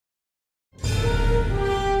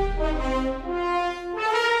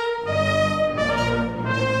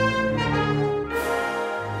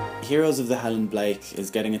Heroes of the Helen Blake is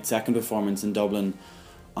getting its second performance in Dublin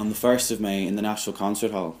on the 1st of May in the National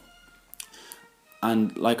Concert Hall.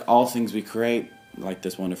 And like all things we create, like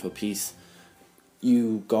this wonderful piece,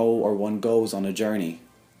 you go, or one goes, on a journey.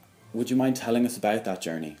 Would you mind telling us about that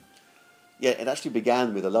journey? Yeah, it actually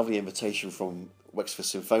began with a lovely invitation from Wexford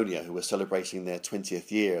Sinfonia, who were celebrating their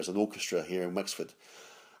 20th year as an orchestra here in Wexford.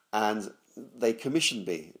 And they commissioned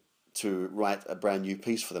me to write a brand new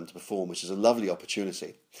piece for them to perform, which is a lovely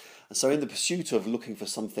opportunity. And so in the pursuit of looking for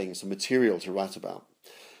some material to write about,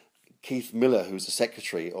 Keith Miller, who's the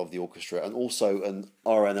secretary of the orchestra and also an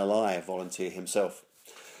RNLI volunteer himself,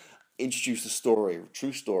 introduced a story, a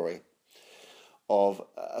true story, of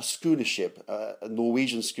a schooner ship, a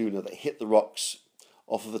Norwegian schooner that hit the rocks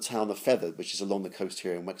off of the town of Feathered, which is along the coast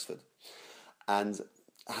here in Wexford, and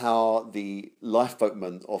how the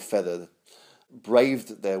lifeboatmen of Feathered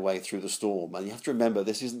braved their way through the storm. And you have to remember,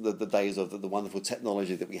 this isn't the days of the wonderful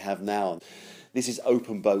technology that we have now. This is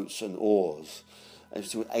open boats and oars. And it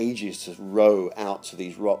took ages to row out to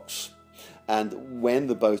these rocks. And when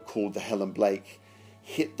the boat called the Helen Blake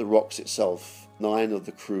hit the rocks itself, 9 of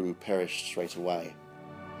the crew perished straight away.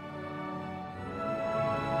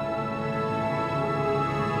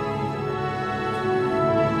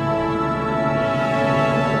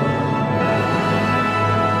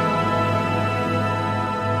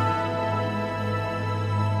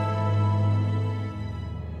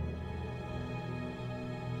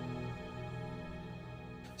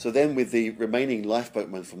 So then, with the remaining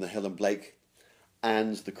lifeboatmen from the Helen Blake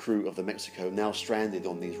and the crew of the Mexico now stranded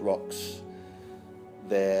on these rocks,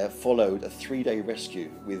 there followed a 3-day rescue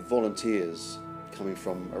with volunteers coming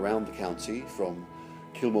from around the county, from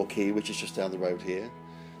Kilmore Quay, which is just down the road here,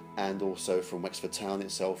 and also from Wexford town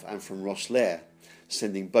itself, and from Rosslare,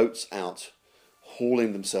 sending boats out,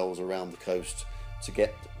 hauling themselves around the coast to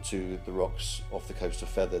get to the rocks off the coast of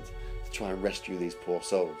Feathered to try and rescue these poor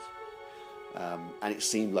souls. And it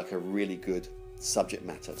seemed like a really good subject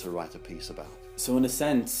matter to write a piece about. So in a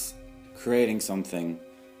sense, creating something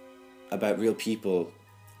about real people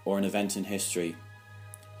or an event in history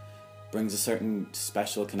brings a certain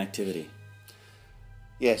special connectivity.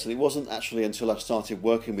 Yes, and it wasn't actually until I started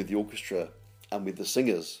working with the orchestra and with the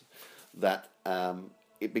singers that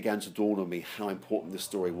it began to dawn on me how important this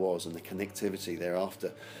story was and the connectivity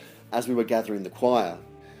thereafter. As we were gathering the choir,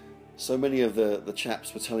 so many of the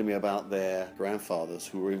chaps were telling me about their grandfathers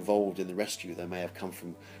who were involved in the rescue. They may have come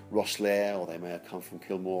from Rosslare or they may have come from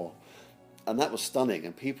Kilmore. And that was stunning,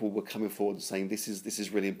 and people were coming forward and saying this is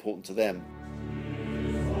really important to them.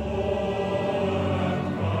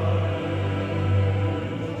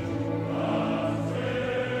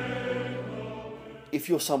 If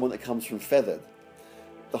you're someone that comes from Feathered,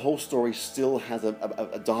 the whole story still has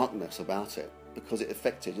a darkness about it, because it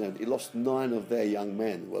affected, it lost 9 of their young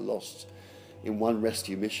men were lost in one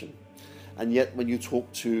rescue mission. And yet when you talk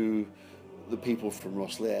to the people from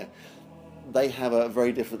Rosslare, they have a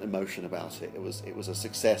very different emotion about it. It was a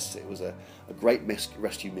success, it was a great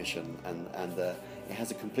rescue mission, and it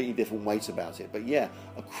has a completely different weight about it. But yeah,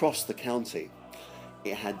 across the county,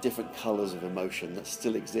 it had different colours of emotion that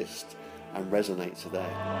still exist and resonate today.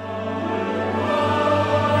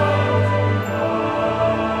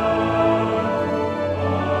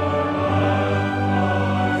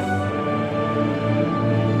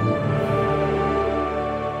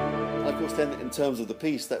 Then in terms of the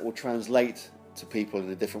piece, that will translate to people in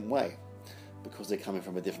a different way, because they're coming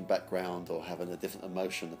from a different background or having a different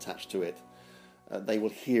emotion attached to it. They will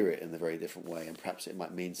hear it in a very different way, and perhaps it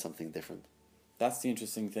might mean something different. That's the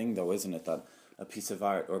interesting thing, though, isn't it? That a piece of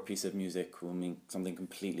art or a piece of music will mean something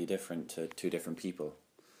completely different to 2 different people.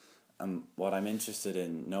 And what I'm interested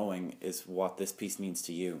in knowing is what this piece means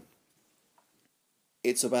to you.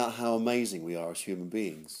 It's about how amazing we are as human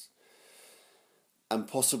beings, and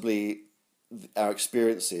possibly our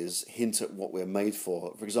experiences hint at what we're made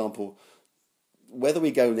for. For example, whether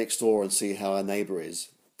we go next door and see how our neighbour is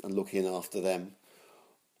and look in after them,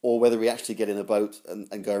 or whether we actually get in a boat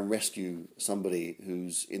and go and rescue somebody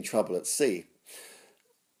who's in trouble at sea,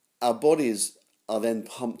 our bodies are then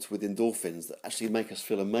pumped with endorphins that actually make us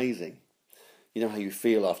feel amazing. You know how you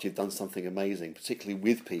feel after you've done something amazing, particularly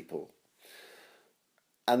with people.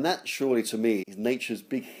 And that, surely to me, is nature's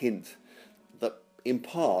big hint that in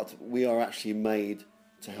part we are actually made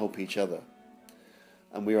to help each other,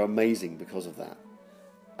 and we are amazing because of that.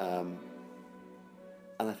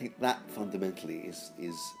 And I think that fundamentally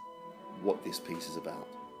is what this piece is about.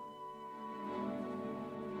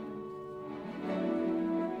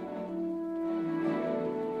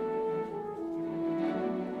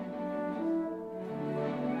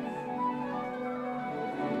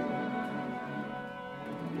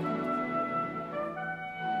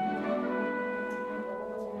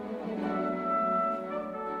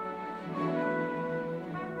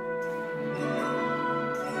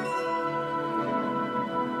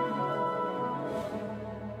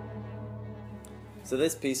 So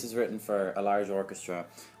this piece is written for a large orchestra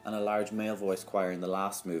and a large male voice choir in the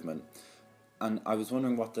last movement. And I was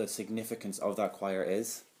wondering what the significance of that choir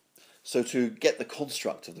is. So to get the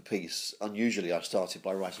construct of the piece, unusually I started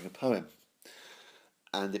by writing a poem.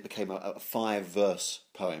 And it became a 5-verse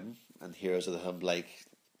poem, and Heroes of the Helen Blake,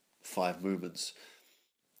 5 movements.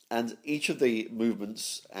 And each of the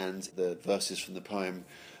movements and the verses from the poem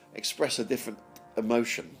express a different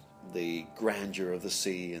emotion. The grandeur of the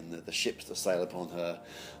sea and the ships that sail upon her,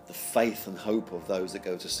 the faith and hope of those that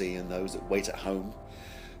go to sea and those that wait at home,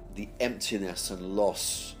 the emptiness and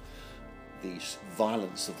loss, the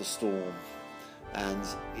violence of the storm. And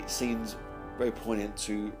it seems very poignant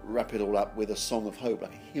to wrap it all up with a song of hope,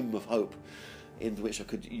 like a hymn of hope, in which I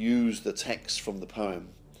could use the text from the poem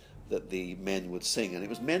that the men would sing. And it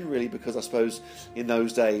was men really, because I suppose in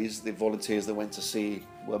those days the volunteers that went to sea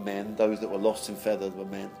were men, those that were lost in feathers were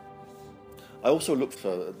men. I also looked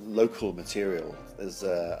for local material. There's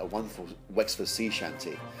a wonderful Wexford sea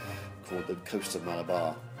shanty called the Coast of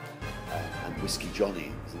Malabar, and Whiskey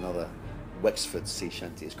Johnny is another Wexford sea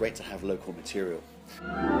shanty. It's great to have local material.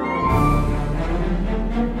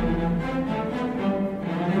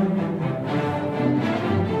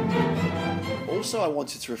 Also, I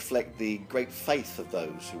wanted to reflect the great faith of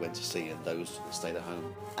those who went to sea and those that stayed at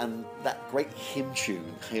home. And that great hymn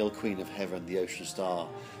tune, Hail Queen of Heaven, the Ocean Star,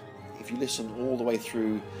 if you listen all the way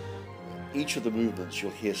through each of the movements, you'll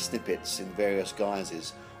hear snippets in various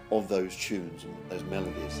guises of those tunes and those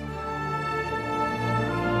melodies.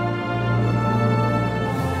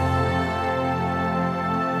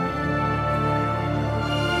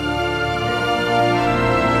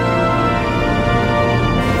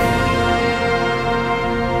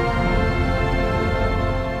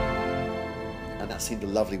 Seemed a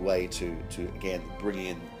lovely way to again bring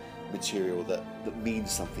in material that means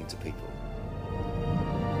something to people.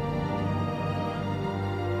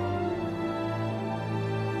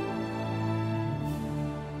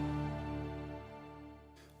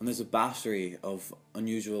 And there's a battery of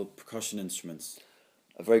unusual percussion instruments.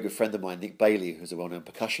 A very good friend of mine, Nick Bailey, who's a well-known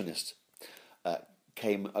percussionist,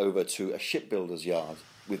 came over to a shipbuilder's yard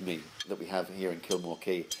with me that we have here in Kilmore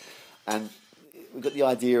Quay, and we got the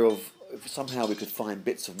idea of if somehow we could find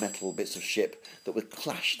bits of metal, bits of ship that would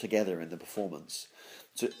clash together in the performance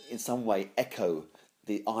to in some way echo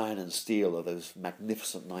the iron and steel of those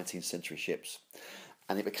magnificent 19th century ships.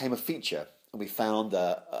 And it became a feature, and we found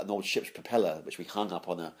an old ship's propeller which we hung up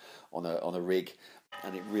on a rig,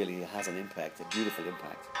 and it really has an impact, a beautiful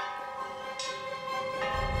impact.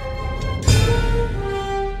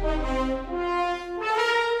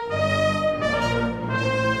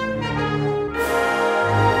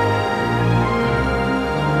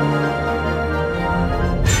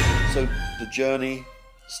 So the journey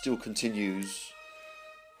still continues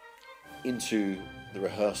into the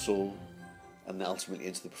rehearsal and then ultimately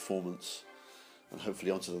into the performance and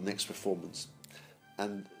hopefully onto the next performance.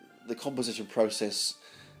 And the composition process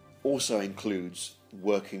also includes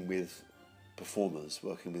working with performers,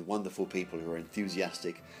 working with wonderful people who are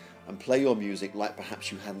enthusiastic and play your music like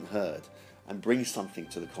perhaps you hadn't heard and bring something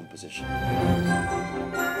to the composition.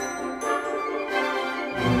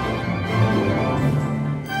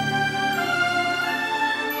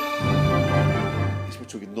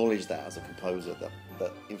 To acknowledge that as a composer,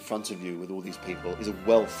 that in front of you with all these people is a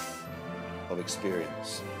wealth of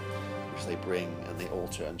experience which they bring, and they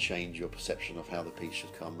alter and change your perception of how the piece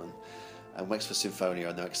should come. And Wexford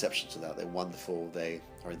Sinfonia are no exception to that. They're wonderful, they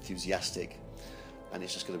are enthusiastic, and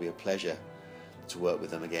it's just going to be a pleasure to work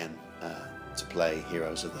with them again to play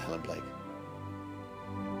Heroes of the Helen Blake.